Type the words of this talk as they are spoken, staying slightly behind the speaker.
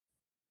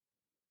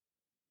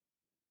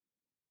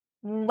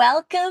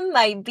Welcome,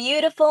 my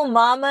beautiful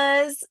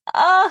mamas.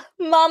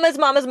 Mamas,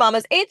 mamas,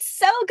 mamas. It's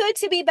so good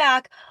to be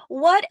back.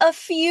 What a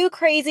few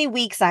crazy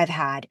weeks I've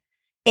had.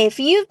 If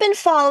you've been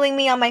following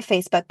me on my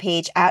Facebook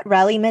page at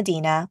Rellie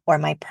Medina or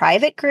my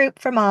private group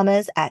for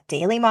mamas at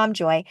Daily Mom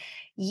Joy,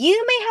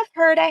 you may have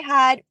heard I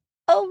had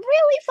a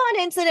really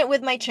fun incident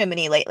with my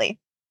chimney lately.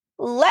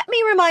 Let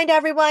me remind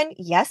everyone,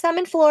 yes, I'm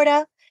in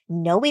Florida.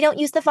 No, we don't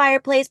use the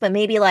fireplace, but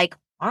maybe I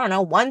don't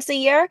know, once a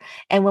year.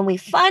 And when we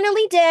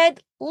finally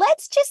did,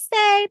 let's just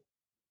say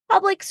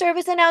public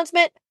service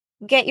announcement,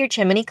 get your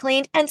chimney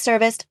cleaned and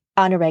serviced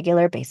on a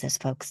regular basis,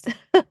 folks.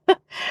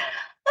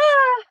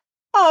 Ah,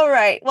 all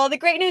right. Well, the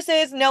great news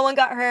is no one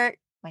got hurt.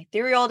 My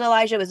 3-year-old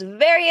Elijah was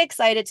very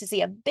excited to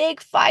see a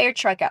big fire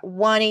truck at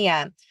 1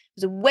 a.m. It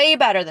was way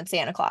better than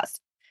Santa Claus.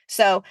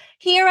 So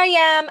here I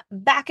am,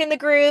 back in the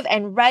groove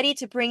and ready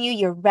to bring you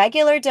your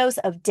regular dose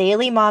of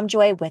daily mom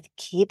joy with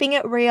keeping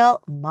it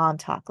real mom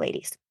talk,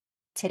 ladies.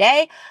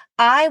 Today,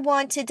 I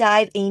want to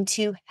dive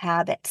into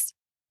habits,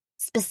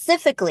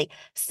 specifically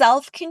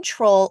self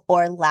control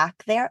or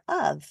lack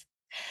thereof.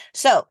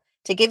 So,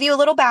 to give you a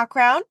little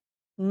background,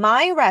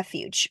 my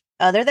refuge,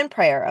 other than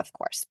prayer, of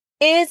course,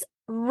 is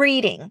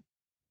reading.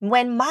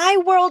 When my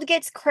world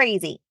gets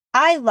crazy,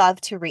 I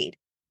love to read.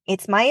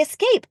 It's my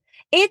escape.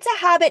 It's a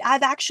habit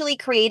I've actually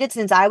created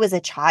since I was a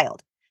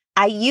child.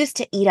 I used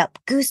to eat up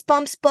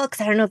Goosebumps books.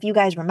 I don't know if you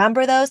guys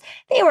remember those.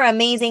 They were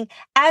amazing.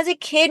 As a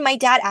kid, my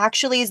dad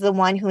actually is the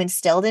one who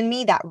instilled in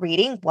me that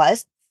reading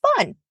was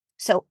fun.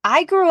 So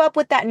I grew up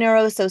with that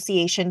neuro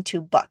association to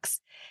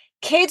books.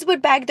 Kids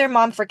would beg their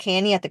mom for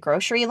candy at the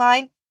grocery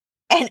line,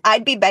 and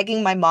I'd be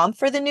begging my mom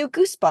for the new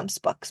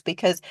Goosebumps books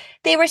because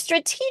they were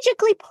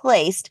strategically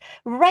placed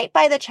right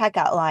by the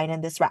checkout line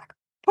in this rack.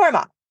 Poor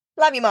mom.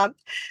 Love you, mom.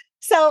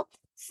 So,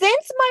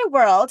 since my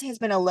world has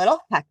been a little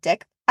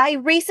hectic, I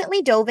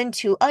recently dove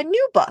into a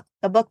new book,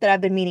 a book that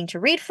I've been meaning to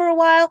read for a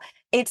while.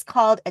 It's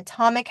called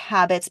Atomic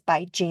Habits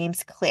by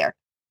James Clear.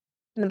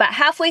 I'm about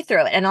halfway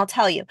through it, and I'll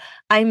tell you,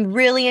 I'm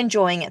really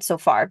enjoying it so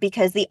far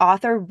because the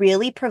author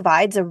really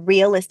provides a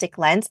realistic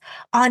lens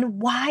on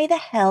why the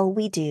hell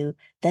we do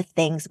the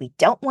things we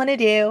don't want to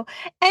do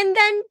and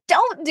then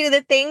don't do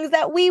the things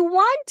that we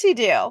want to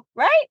do,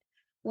 right?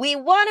 We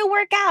want to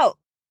work out,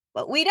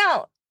 but we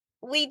don't.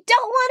 We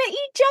don't want to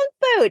eat junk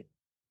food,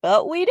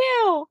 but we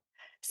do.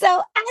 So,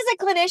 as a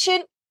clinician,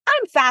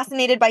 I'm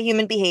fascinated by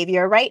human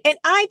behavior, right? And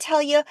I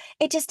tell you,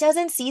 it just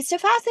doesn't cease to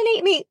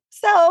fascinate me.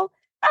 So,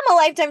 I'm a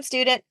lifetime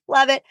student,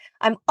 love it.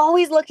 I'm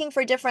always looking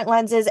for different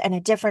lenses and a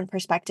different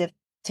perspective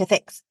to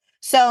things.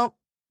 So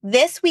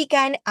this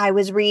weekend, I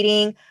was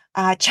reading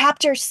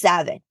chapter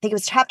 7. I think it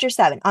was chapter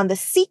 7 on the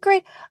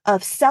secret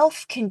of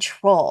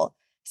self-control.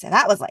 So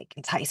that was like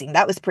enticing.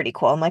 That was pretty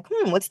cool. I'm like,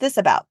 what's this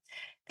about?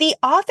 The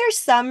author's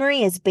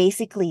summary is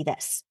basically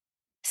this.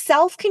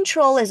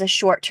 Self-control is a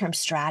short-term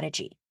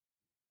strategy,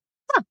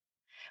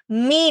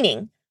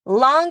 meaning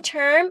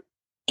long-term,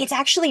 it's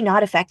actually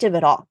not effective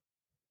at all.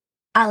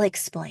 I'll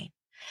explain.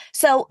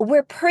 So,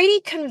 we're pretty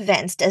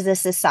convinced as a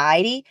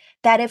society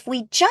that if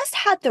we just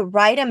had the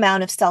right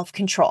amount of self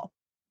control,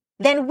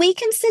 then we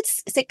can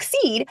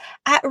succeed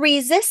at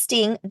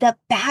resisting the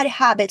bad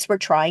habits we're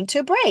trying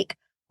to break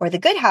or the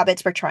good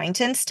habits we're trying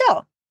to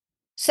instill.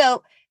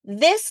 So,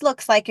 this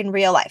looks like in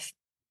real life.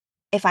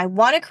 If I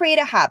want to create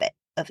a habit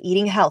of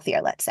eating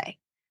healthier, let's say,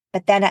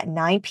 but then at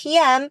 9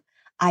 p.m.,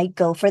 I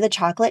go for the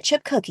chocolate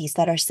chip cookies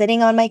that are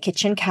sitting on my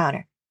kitchen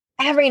counter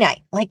every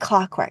night, like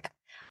clockwork.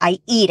 I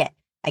eat it.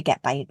 I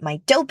get my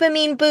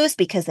dopamine boost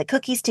because the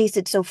cookies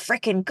tasted so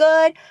freaking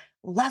good.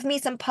 Love me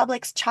some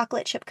Publix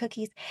chocolate chip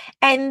cookies.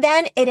 And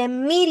then it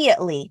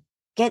immediately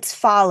gets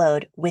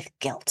followed with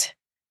guilt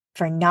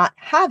for not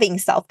having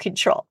self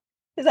control.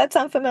 Does that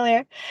sound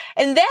familiar?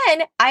 And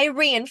then I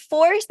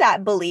reinforce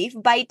that belief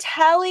by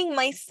telling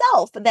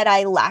myself that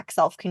I lack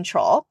self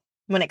control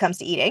when it comes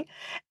to eating.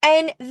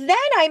 And then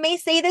I may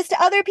say this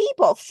to other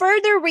people,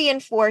 further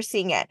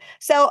reinforcing it.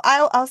 So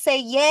I'll say,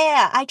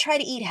 yeah, I try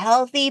to eat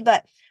healthy,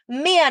 but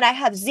man, I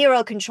have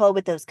zero control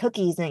with those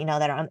cookies, that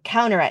are on the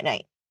counter at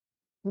night.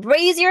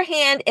 Raise your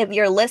hand if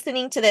you're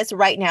listening to this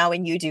right now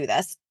and you do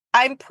this.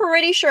 I'm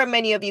pretty sure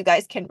many of you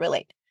guys can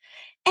relate.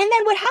 And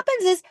then what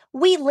happens is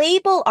we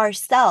label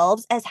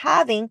ourselves as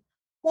having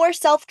poor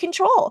self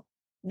control.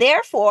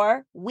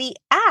 Therefore, we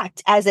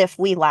act as if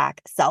we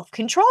lack self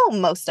control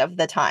most of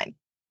the time.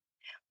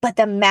 But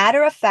the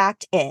matter of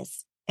fact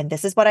is, and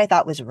this is what I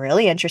thought was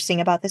really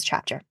interesting about this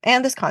chapter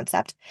and this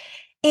concept,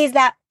 is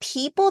that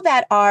people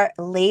that are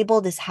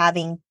labeled as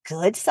having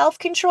good self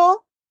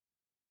control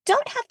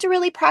don't have to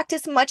really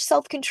practice much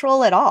self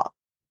control at all.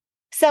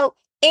 So,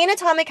 in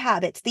Atomic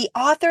Habits, the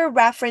author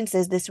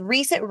references this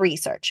recent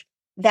research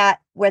that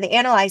where they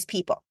analyze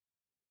people.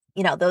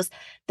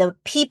 The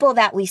people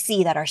that we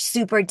see that are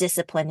super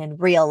disciplined in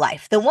real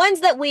life, the ones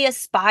that we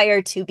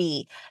aspire to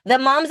be, the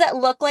moms that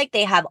look like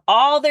they have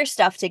all their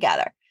stuff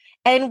together.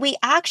 And we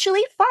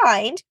actually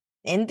find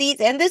in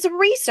this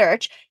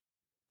research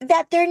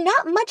that they're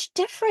not much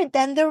different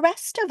than the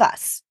rest of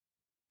us.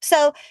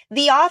 So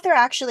the author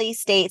actually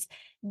states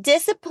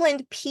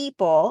disciplined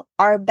people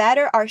are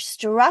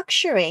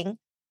structuring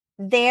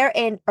their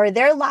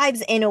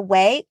lives in a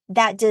way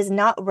that does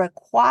not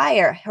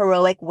require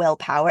heroic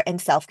willpower and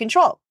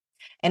self-control.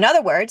 In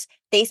other words,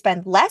 they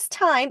spend less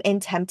time in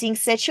tempting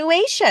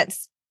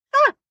situations.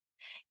 Huh.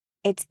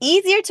 It's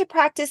easier to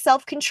practice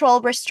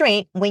self-control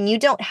restraint when you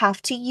don't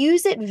have to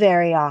use it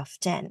very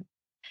often.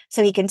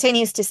 So he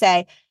continues to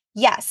say,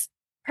 yes,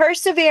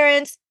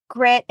 perseverance,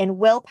 grit, and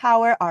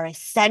willpower are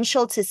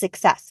essential to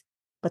success.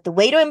 But the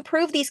way to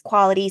improve these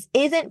qualities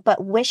isn't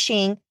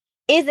wishing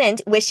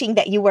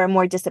that you were a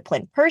more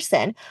disciplined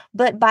person,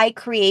 but by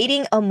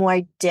creating a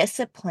more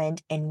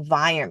disciplined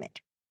environment.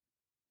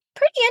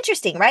 Pretty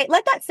interesting, right?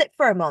 Let that sit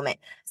for a moment.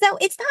 So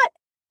it's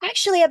not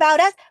actually about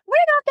us. We're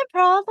not the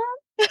problem,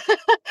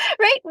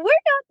 right? We're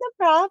not the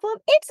problem.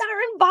 It's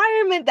our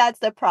environment that's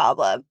the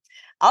problem.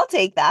 I'll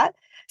take that.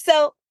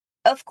 So,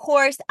 of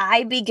course,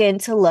 I begin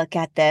to look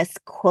at this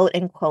quote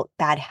unquote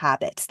bad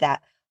habits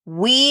that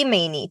we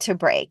may need to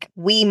break.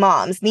 We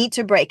moms need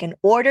to break in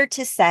order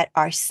to set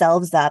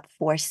ourselves up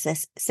for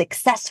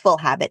successful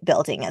habit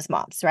building as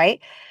moms, right?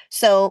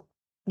 So,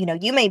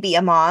 you may be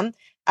a mom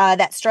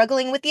that's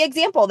struggling with the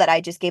example that I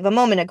just gave a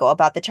moment ago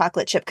about the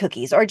chocolate chip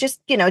cookies or just,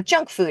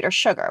 junk food or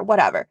sugar,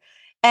 whatever.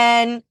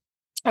 And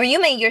or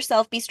you may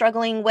yourself be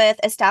struggling with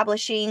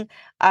establishing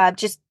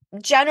just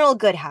general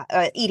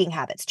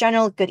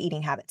general good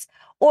eating habits.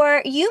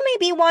 Or you may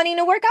be wanting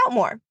to work out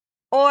more.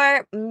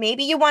 Or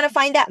maybe you want to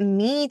find that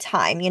me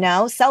time,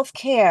 self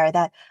care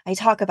that I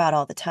talk about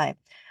all the time.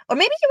 Or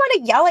maybe you want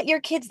to yell at your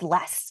kids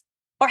less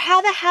or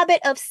have a habit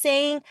of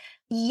saying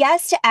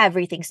yes to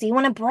everything. So you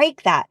want to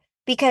break that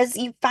because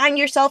you find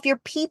yourself, you're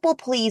people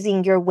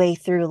pleasing your way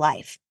through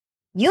life.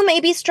 You may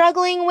be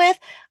struggling with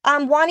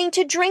wanting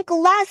to drink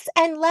less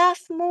and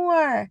laugh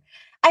more.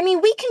 I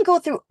mean, we can go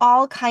through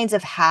all kinds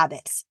of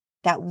habits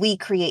that we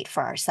create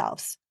for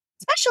ourselves,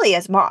 especially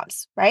as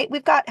moms, right?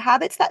 We've got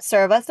habits that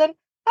serve us and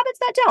habits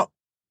that don't.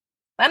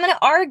 I'm going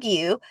to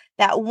argue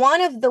that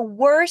one of the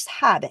worst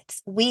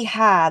habits we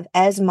have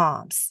as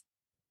moms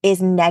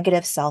is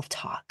negative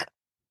self-talk.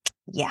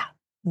 Yeah,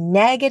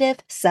 negative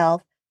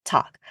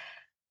self-talk.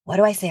 What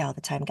do I say all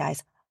the time,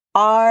 guys?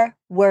 Our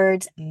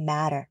words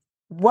matter.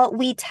 What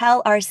we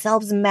tell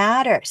ourselves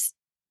matters.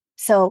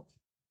 So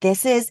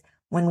this is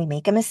when we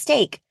make a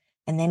mistake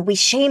and then we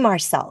shame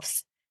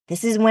ourselves.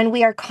 This is when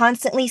we are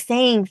constantly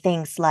saying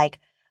things like,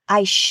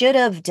 I should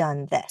have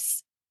done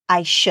this.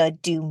 I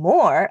should do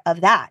more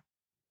of that.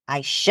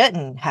 I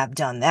shouldn't have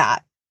done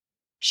that.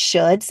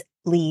 Shoulds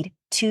lead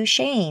to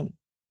shame.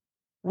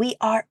 We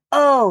are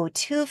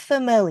too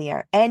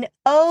familiar and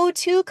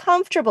too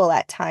comfortable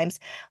at times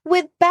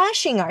with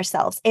bashing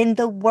ourselves in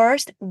the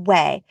worst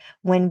way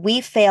when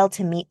we fail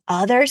to meet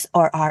others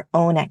or our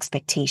own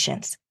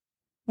expectations.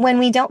 When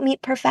we don't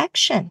meet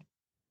perfection,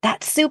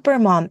 that super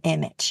mom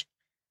image.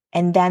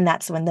 And then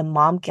that's when the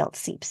mom guilt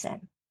seeps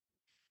in.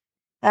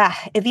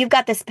 If you've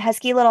got this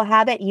pesky little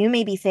habit, you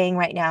may be saying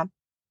right now,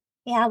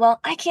 yeah,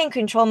 well, I can't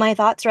control my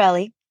thoughts,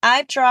 Rellie.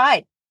 I've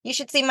tried. You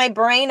should see my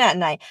brain at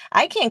night.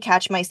 I can't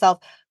catch myself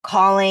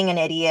calling an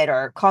idiot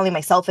or calling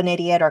myself an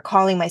idiot or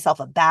calling myself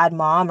a bad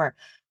mom or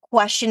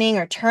questioning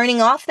or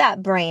turning off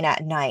that brain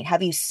at night.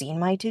 Have you seen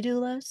my to-do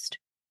list?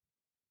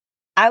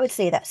 I would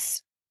say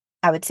this.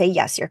 I would say,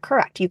 yes, you're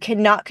correct. You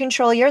cannot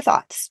control your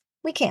thoughts.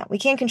 We can't. We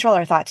can't control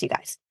our thoughts, you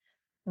guys.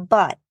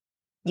 But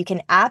you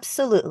can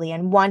absolutely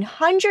and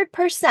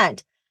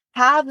 100%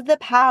 have the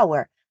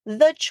power,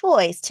 the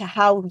choice to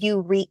how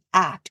you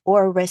react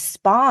or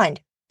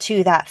respond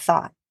to that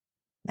thought.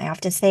 I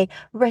often say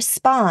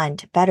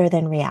respond better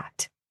than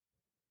react.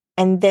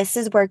 And this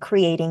is where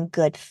creating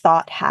good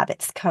thought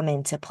habits come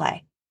into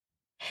play.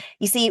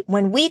 You see,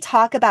 when we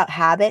talk about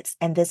habits,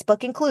 and this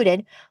book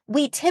included,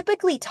 we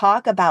typically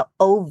talk about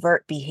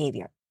overt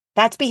behavior.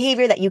 That's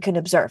behavior that you can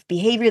observe,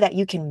 behavior that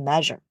you can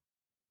measure.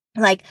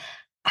 Like,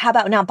 how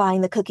about not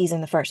buying the cookies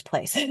in the first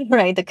place,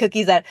 right? The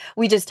cookies that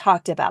we just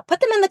talked about. Put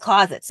them in the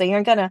closet so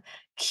you're going to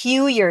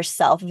cue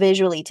yourself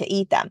visually to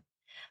eat them.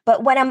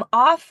 But what I'm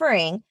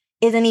offering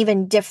is an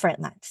even different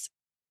lens.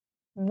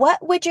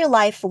 What would your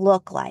life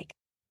look like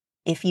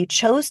if you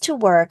chose to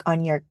work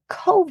on your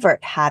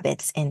covert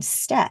habits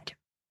instead,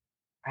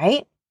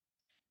 right?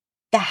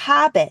 The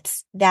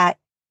habits that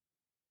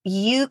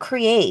you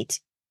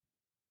create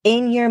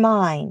in your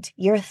mind,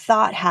 your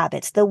thought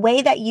habits, the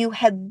way that you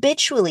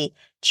habitually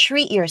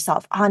treat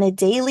yourself on a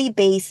daily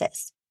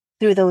basis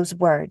through those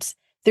words,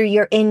 through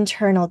your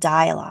internal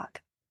dialogue.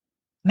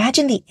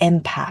 Imagine the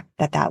impact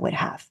that that would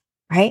have,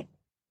 right?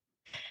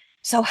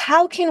 So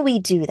how can we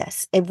do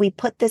this if we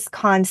put this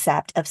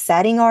concept of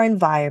setting our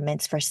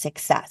environments for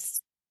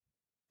success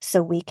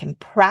so we can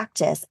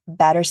practice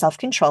better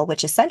self-control,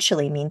 which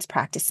essentially means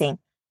practicing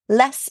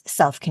less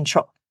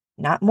self-control,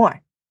 not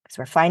more, because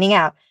we're finding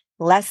out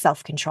less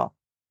self-control.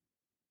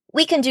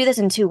 We can do this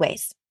in two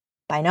ways.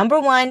 By number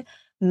one,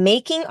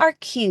 making our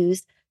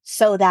cues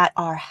so that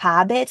our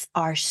habits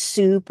are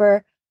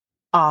super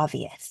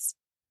obvious,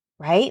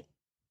 right?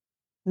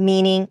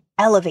 Meaning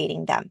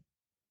elevating them.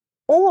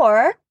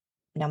 Or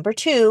number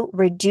two,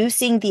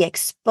 reducing the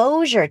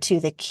exposure to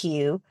the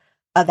cue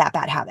of that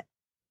bad habit.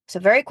 So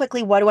very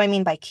quickly, what do I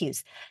mean by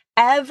cues?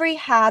 Every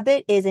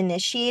habit is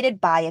initiated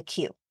by a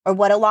cue, or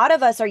what a lot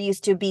of us are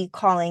used to be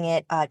calling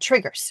it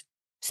triggers.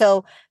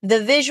 So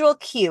the visual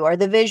cue or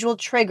the visual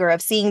trigger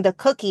of seeing the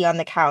cookie on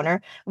the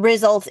counter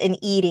results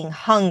in eating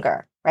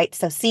hunger, right?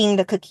 So seeing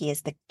the cookie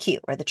is the cue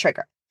or the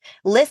trigger.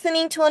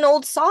 Listening to an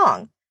old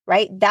song,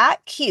 right?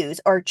 That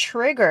cues or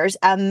triggers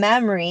a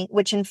memory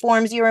which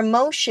informs your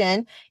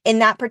emotion in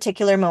that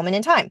particular moment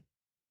in time.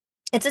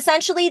 It's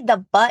essentially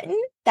the button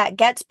that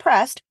gets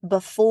pressed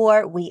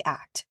before we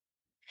act.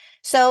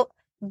 So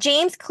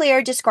James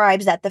Clear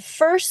describes that the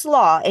first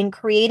law in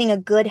creating a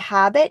good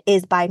habit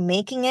is by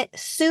making it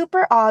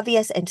super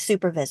obvious and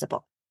super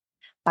visible.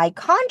 By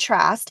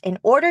contrast, in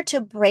order to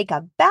break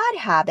a bad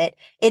habit,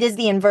 it is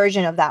the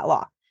inversion of that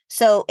law.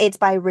 So it's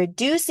by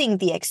reducing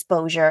the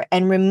exposure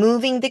and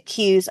removing the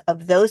cues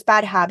of those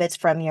bad habits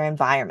from your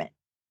environment.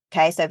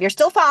 Okay, so if you're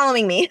still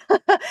following me,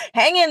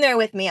 hang in there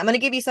with me. I'm going to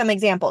give you some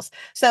examples.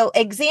 So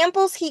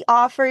examples he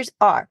offers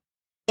are,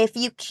 if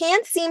you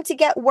can't seem to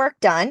get work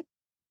done,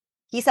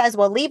 he says,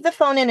 well, leave the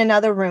phone in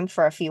another room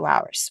for a few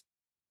hours.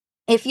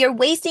 If you're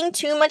wasting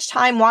too much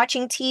time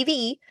watching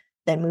TV,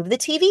 then move the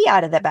TV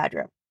out of the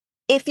bedroom.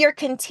 If you're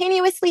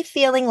continuously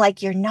feeling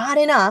like you're not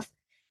enough,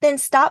 then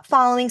stop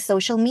following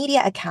social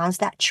media accounts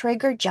that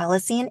trigger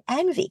jealousy and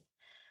envy,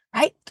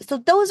 right? So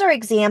those are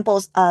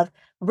examples of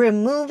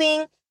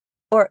removing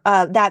or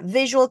that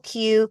visual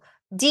cue,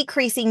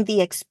 decreasing the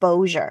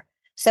exposure.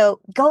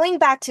 So going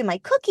back to my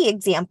cookie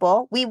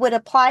example, we would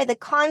apply the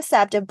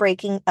concept of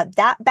breaking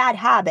that bad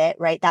habit,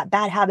 right? That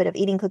bad habit of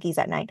eating cookies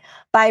at night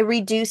by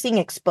reducing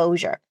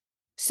exposure.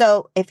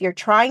 So if you're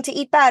trying to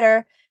eat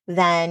better,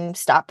 then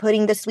stop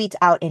putting the sweets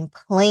out in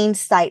plain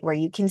sight where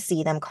you can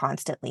see them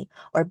constantly.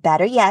 Or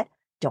better yet,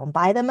 don't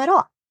buy them at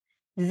all.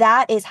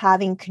 That is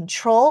having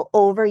control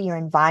over your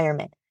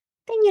environment.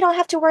 Then you don't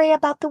have to worry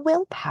about the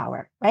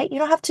willpower, right? You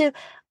don't have to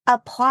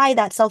apply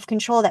that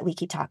self-control that we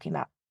keep talking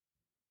about.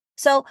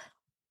 So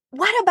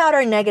what about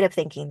our negative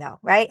thinking though,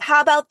 right?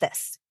 How about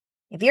this?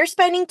 If you're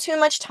spending too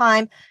much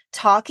time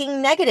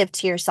talking negative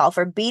to yourself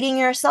or beating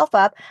yourself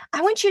up,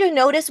 I want you to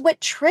notice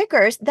what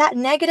triggers that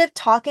negative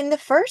talk in the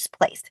first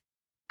place.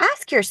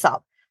 Ask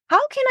yourself,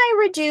 how can I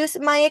reduce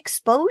my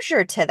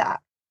exposure to that?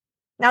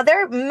 Now,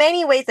 there are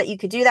many ways that you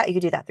could do that. You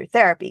could do that through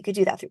therapy. You could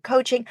do that through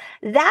coaching.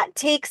 That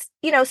takes,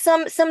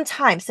 some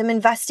time, some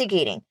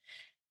investigating.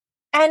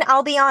 And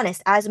I'll be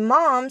honest, as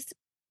moms,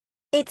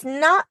 it's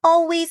not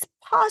always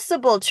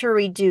possible to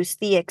reduce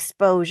the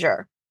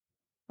exposure,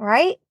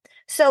 right?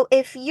 So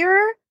if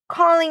you're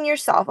calling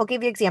yourself, I'll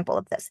give you an example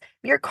of this.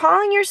 If you're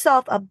calling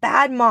yourself a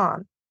bad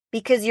mom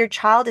because your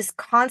child is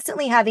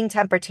constantly having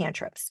temper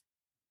tantrums,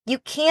 you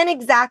can't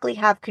exactly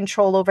have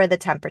control over the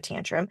temper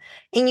tantrum,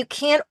 and you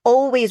can't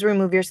always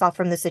remove yourself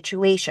from the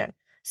situation,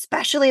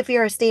 especially if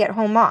you're a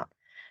stay-at-home mom.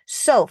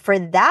 So for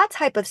that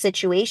type of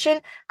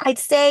situation, I'd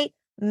say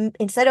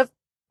instead of,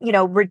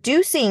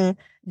 reducing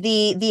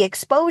the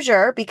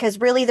exposure, because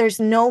really there's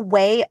no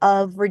way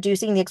of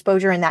reducing the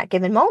exposure in that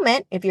given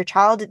moment. If your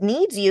child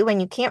needs you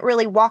and you can't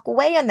really walk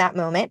away in that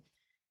moment,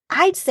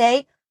 I'd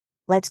say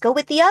let's go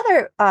with the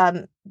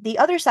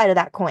other side of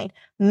that coin.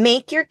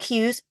 Make your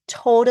cues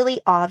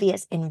totally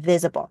obvious and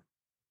visible.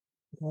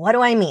 What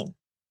do I mean?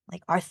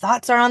 Like our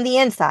thoughts are on the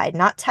inside,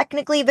 not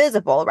technically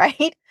visible,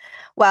 right?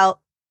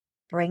 Well,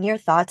 bring your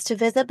thoughts to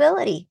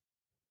visibility,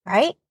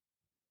 right?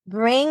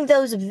 Bring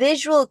those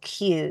visual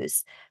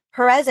cues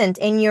present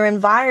in your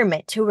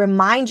environment to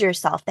remind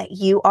yourself that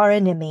you are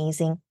an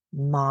amazing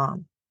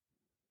mom.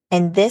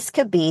 And this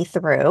could be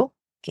through,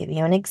 give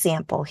you an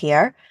example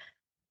here,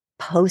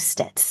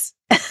 Post-its.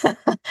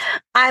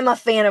 I'm a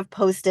fan of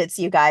Post-its,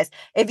 you guys.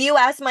 If you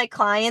ask my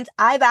clients,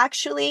 I've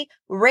actually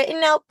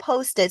written out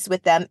Post-its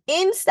with them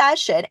in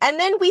session, and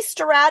then we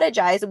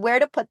strategize where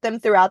to put them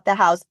throughout the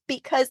house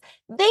because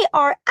they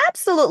are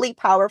absolutely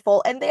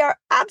powerful and they are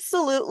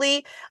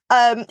absolutely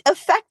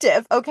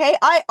effective, okay?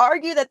 I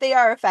argue that they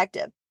are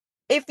effective.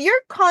 If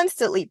you're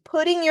constantly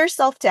putting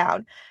yourself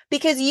down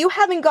because you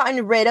haven't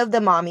gotten rid of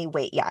the mommy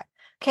weight yet,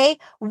 okay,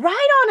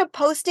 write on a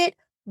Post-it,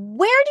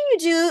 where do you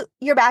do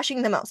your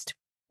bashing the most?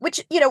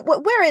 Which,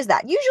 where is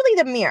that? Usually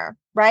the mirror,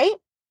 right?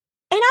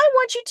 And I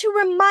want you to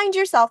remind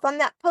yourself on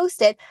that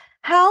Post-it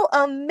how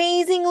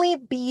amazingly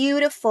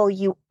beautiful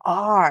you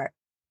are.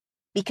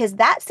 Because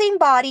that same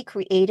body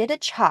created a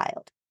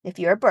child, if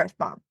you're a birth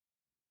mom.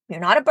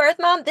 You're not a birth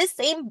mom. This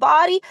same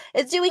body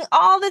is doing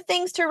all the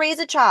things to raise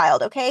a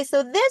child, okay?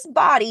 So this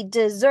body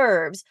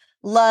deserves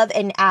love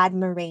and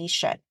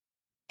admiration.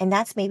 And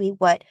that's maybe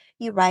what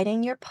you write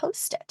in your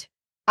Post-it.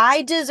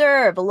 I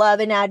deserve love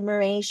and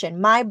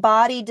admiration. My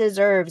body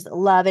deserves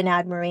love and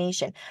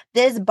admiration.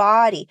 This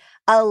body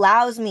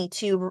allows me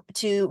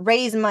to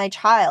raise my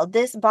child.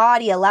 This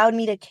body allowed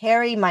me to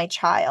carry my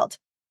child.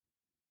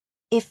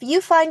 If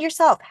you find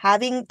yourself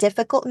having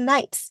difficult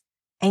nights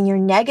and your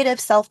negative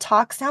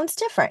self-talk sounds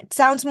different,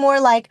 sounds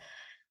more like,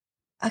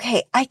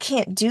 okay, I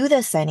can't do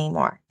this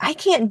anymore. I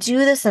can't do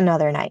this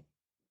another night.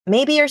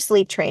 Maybe you're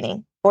sleep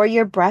training or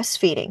you're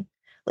breastfeeding.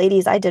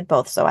 Ladies, I did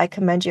both, so I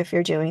commend you if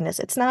you're doing this.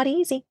 It's not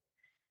easy.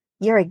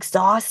 You're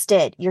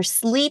exhausted. You're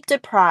sleep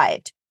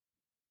deprived.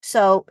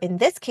 So in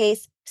this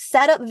case,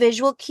 set up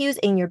visual cues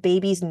in your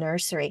baby's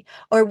nursery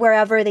or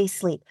wherever they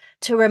sleep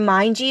to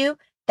remind you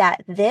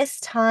that this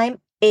time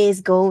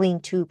is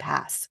going to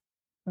pass.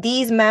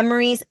 These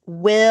memories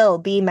will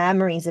be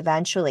memories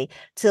eventually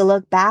to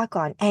look back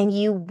on, and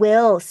you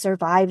will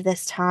survive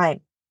this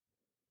time.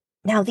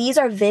 Now, these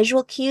are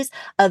visual cues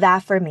of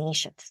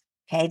affirmations.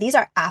 Okay, these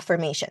are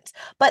affirmations.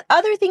 But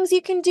other things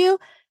you can do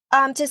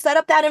to set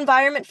up that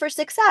environment for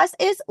success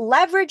is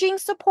leveraging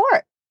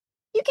support.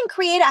 You can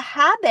create a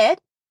habit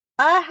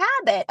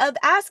of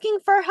asking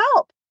for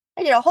help.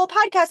 I did a whole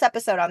podcast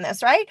episode on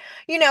this, right?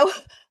 You know,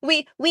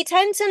 we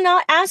tend to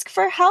not ask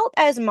for help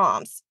as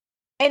moms.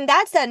 And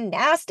that's a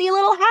nasty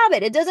little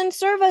habit. It doesn't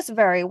serve us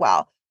very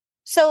well.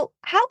 So,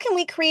 how can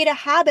we create a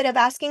habit of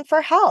asking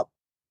for help?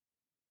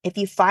 If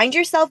you find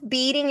yourself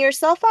beating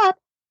yourself up,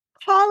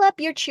 call up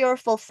your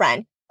cheerful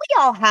friend.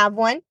 We all have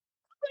one.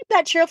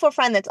 That cheerful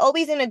friend that's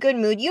always in a good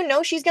mood, you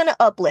know she's going to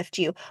uplift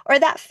you. Or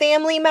that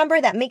family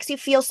member that makes you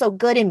feel so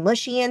good and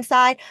mushy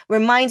inside,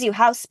 reminds you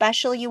how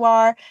special you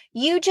are.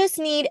 You just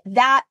need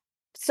that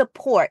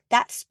support,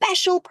 that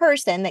special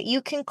person that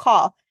you can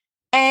call.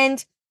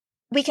 And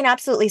we can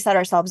absolutely set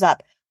ourselves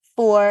up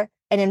for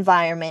an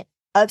environment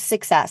of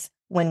success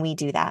when we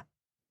do that.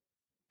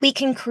 We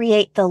can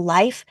create the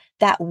life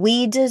that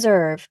we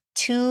deserve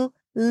to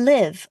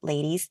live,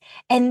 ladies.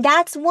 And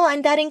that's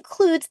one that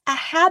includes a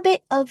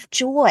habit of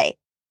joy.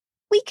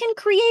 We can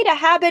create a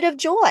habit of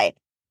joy.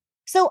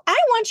 So I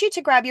want you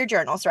to grab your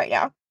journals right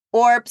now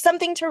or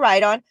something to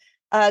write on.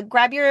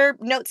 Grab your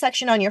note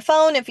section on your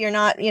phone if you're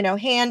not,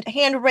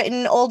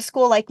 handwritten old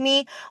school like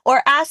me,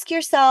 or ask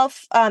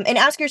yourself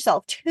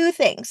two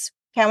things.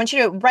 Okay, I want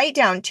you to write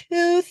down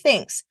two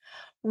things.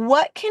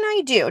 What can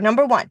I do?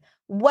 Number one,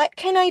 what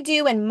can I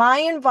do in my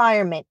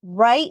environment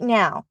right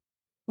now,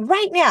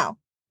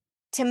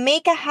 to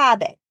make a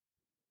habit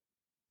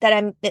that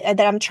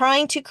I'm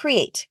trying to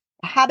create,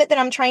 a habit that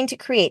I'm trying to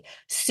create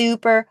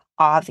super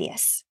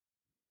obvious?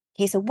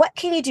 Okay, so what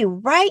can you do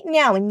right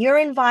now in your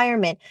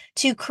environment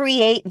to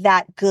create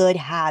that good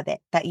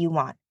habit that you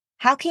want?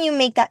 How can you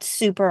make that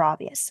super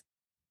obvious?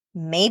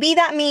 Maybe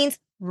that means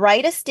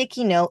write a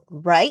sticky note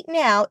right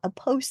now, a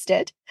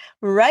post-it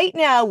right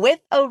now with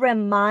a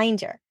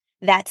reminder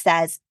that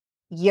says,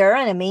 "You're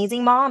an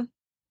amazing mom,"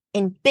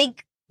 in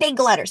big, big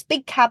letters,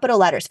 big capital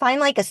letters.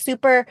 Find like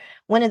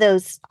one of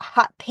those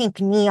hot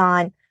pink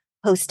neon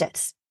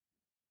post-its.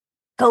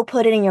 Go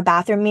put it in your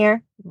bathroom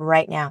mirror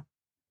right now.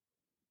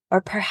 Or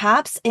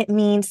perhaps it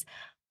means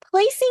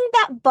placing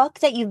that book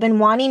that you've been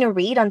wanting to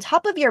read on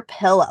top of your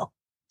pillow.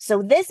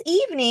 So this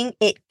evening,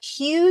 it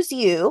cues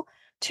you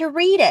to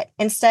read it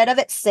instead of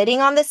it sitting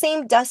on the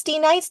same dusty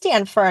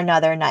nightstand for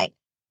another night.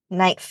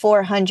 Night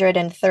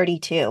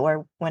 432,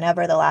 or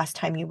whenever the last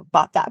time you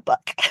bought that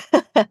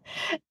book.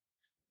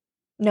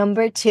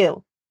 Number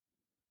two,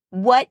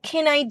 what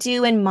can I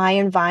do in my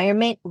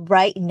environment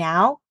right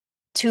now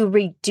to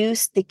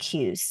reduce the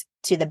cues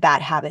to the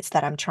bad habits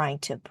that I'm trying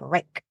to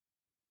break?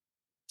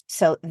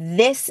 So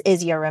this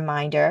is your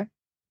reminder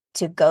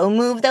to go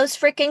move those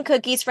freaking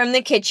cookies from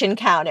the kitchen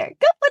counter.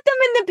 Go put them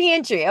in the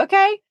pantry,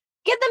 okay?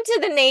 Get them to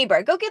the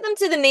neighbor. Go get them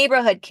to the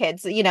neighborhood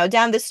kids,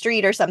 down the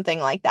street or something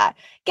like that.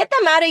 Get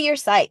them out of your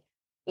sight.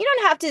 You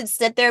don't have to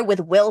sit there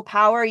with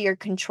willpower, your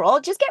control.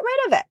 Just get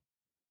rid of it.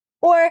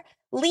 Or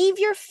leave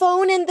your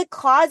phone in the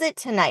closet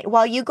tonight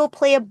while you go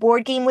play a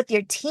board game with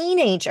your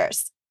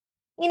teenagers.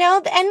 And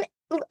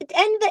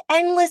the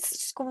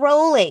endless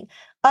scrolling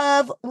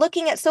of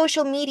looking at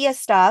social media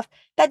stuff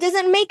that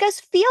doesn't make us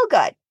feel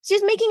good. It's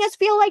just making us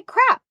feel like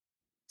crap.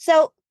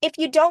 So if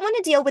you don't want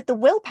to deal with the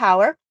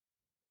willpower,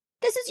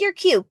 this is your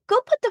cue. Go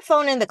put the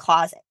phone in the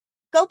closet.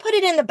 Go put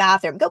it in the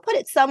bathroom. Go put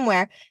it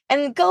somewhere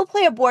and go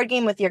play a board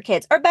game with your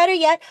kids. Or better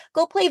yet,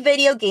 go play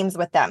video games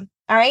with them.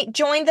 All right.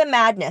 Join the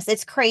madness.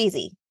 It's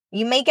crazy.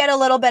 You may get a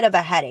little bit of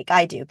a headache.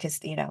 I do because,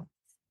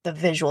 the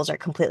visuals are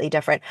completely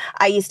different.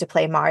 I used to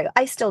play Mario.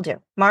 I still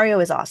do. Mario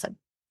is awesome.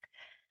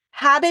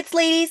 Habits,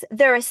 ladies,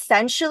 they're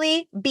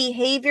essentially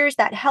behaviors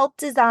that help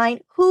design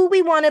who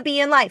we want to be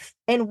in life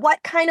and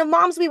what kind of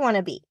moms we want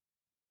to be.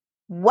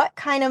 What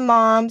kind of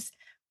moms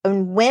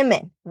and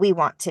women we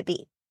want to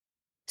be.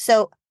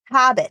 So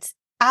habits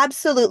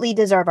absolutely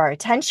deserve our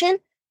attention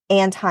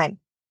and time.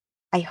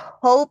 I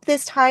hope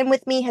this time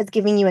with me has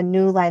given you a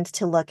new lens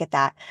to look at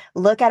that.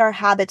 Look at our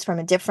habits from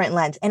a different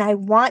lens. And I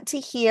want to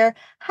hear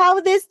how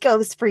this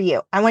goes for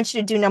you. I want you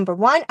to do number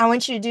one. I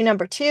want you to do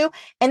number two.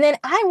 And then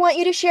I want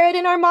you to share it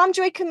in our Mom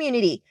Joy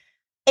community.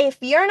 If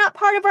you're not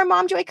part of our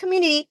Mom Joy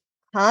community,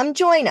 come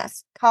join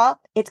us.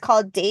 It's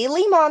called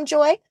Daily Mom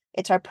Joy.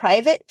 It's our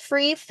private,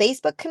 free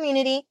Facebook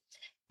community.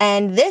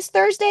 And this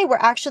Thursday, we're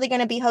actually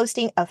going to be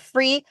hosting a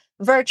free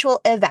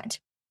virtual event.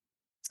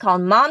 It's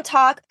called Mom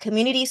Talk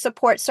Community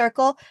Support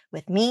Circle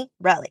with me,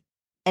 Rellie.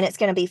 And it's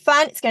going to be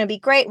fun. It's going to be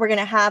great. We're going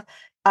to have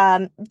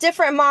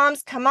different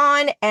moms come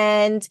on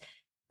and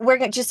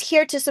we're just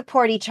here to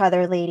support each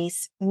other,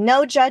 ladies.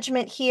 No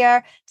judgment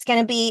here. It's going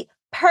to be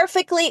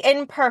perfectly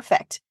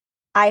imperfect.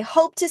 I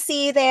hope to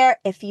see you there.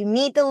 If you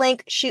need the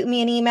link, shoot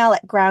me an email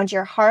at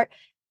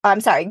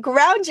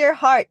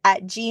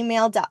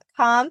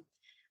groundyourheart@gmail.com.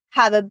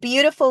 Have a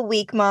beautiful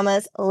week,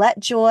 mamas. Let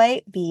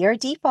joy be your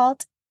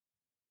default.